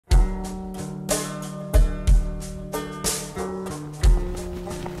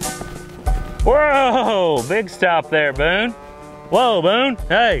Whoa, big stop there, Boone. Whoa, Boone,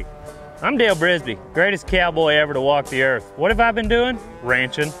 hey. I'm Dale Brisby, greatest cowboy ever to walk the earth. What have I been doing?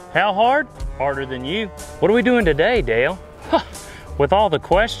 Ranching. How hard? Harder than you. What are we doing today, Dale? With all the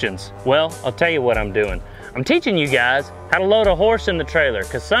questions. Well, I'll tell you what I'm doing. I'm teaching you guys how to load a horse in the trailer,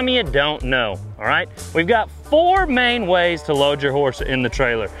 because some of you don't know, all right? We've got 4 main ways to load your horse in the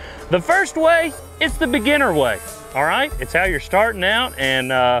trailer. The first way, it's the beginner way, all right? It's how you're starting out,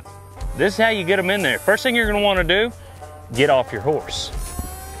 and this is how you get them in there. First thing you're gonna wanna do, get off your horse.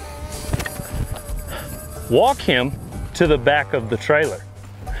 Walk him to the back of the trailer.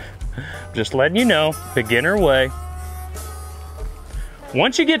 Just letting you know, beginner way.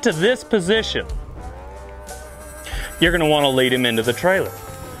 Once you get to this position, you're gonna wanna lead him into the trailer.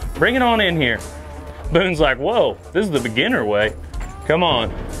 Bring it on in here. Boone's like, whoa, this is the beginner way. Come on.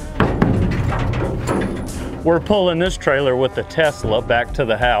 We're pulling this trailer with the Tesla back to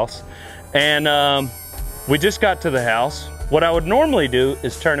the house. And we just got to the house. What I would normally do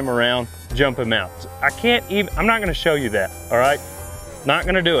is turn him around, jump him out. I'm not gonna show you that, all right? Not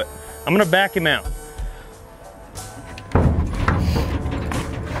gonna do it. I'm gonna back him out.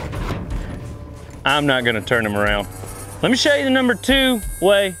 I'm not gonna turn him around. Let me show you the number 2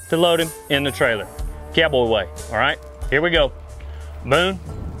 way to load him in the trailer. Cowboy way, all right? Here we go. Boone,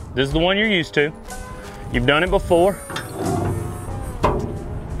 this is the one you're used to. You've done it before.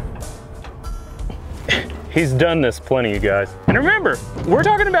 He's done this plenty, you guys. And remember, we're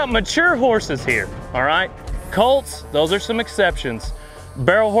talking about mature horses here, all right? Colts, those are some exceptions.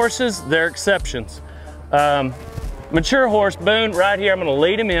 Barrel horses, they're exceptions. Mature horse, Boone, right here, I'm gonna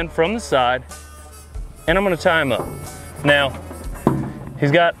lead him in from the side, and I'm gonna tie him up. Now,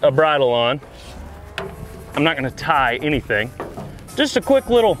 he's got a bridle on. I'm not gonna tie anything. Just a quick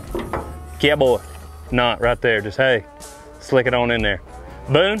little cowboy knot right there. Just, hey, slick it on in there.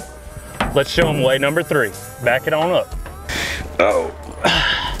 Boone, let's show him way number 3. Back it on up. Oh.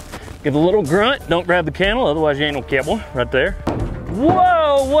 Give a little grunt. Don't grab the cantle, otherwise you ain't no cowboy. Right there.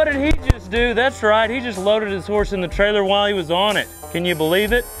 Whoa, what did he just do? That's right, he just loaded his horse in the trailer while he was on it. Can you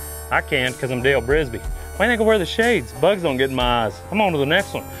believe it? I can, because I'm Dale Brisby. Why do you think I wear the shades? Bugs don't get in my eyes. I'm on to the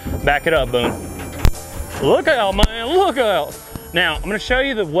next one. Back it up, Boone. Look out, man, look out. Now, I'm gonna show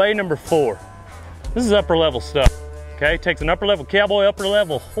you the way number 4. This is upper level stuff, okay? Takes an upper level cowboy, upper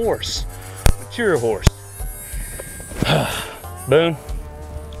level horse, mature horse. Boone,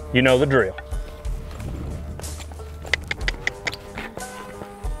 you know the drill.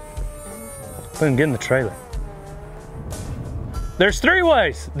 Boone, get in the trailer. There's 3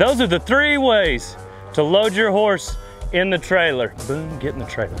 ways. Those are the 3 ways to load your horse in the trailer. Boone, get in the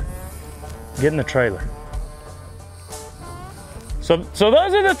trailer. Get in the trailer. So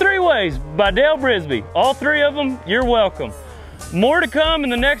those are the 3 ways by Dale Brisby. All 3 of them, you're welcome. More to come in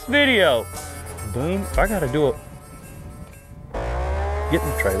the next video. Boone, I gotta do it. Get in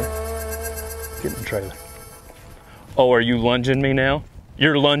the trailer. Get in the trailer. Oh, are you lunging me now?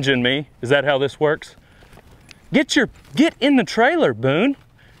 You're lunging me? Is that how this works? Get in the trailer, Boone.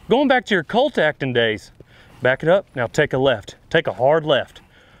 Going back to your colt acting days. Back it up, now take a left. Take a hard left.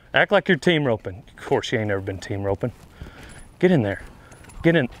 Act like you're team roping. Of course you ain't never been team roping. Get in there,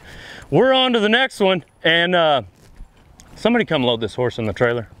 get in. We're on to the next one, and somebody come load this horse in the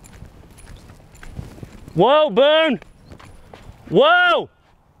trailer. Whoa, Boone, whoa!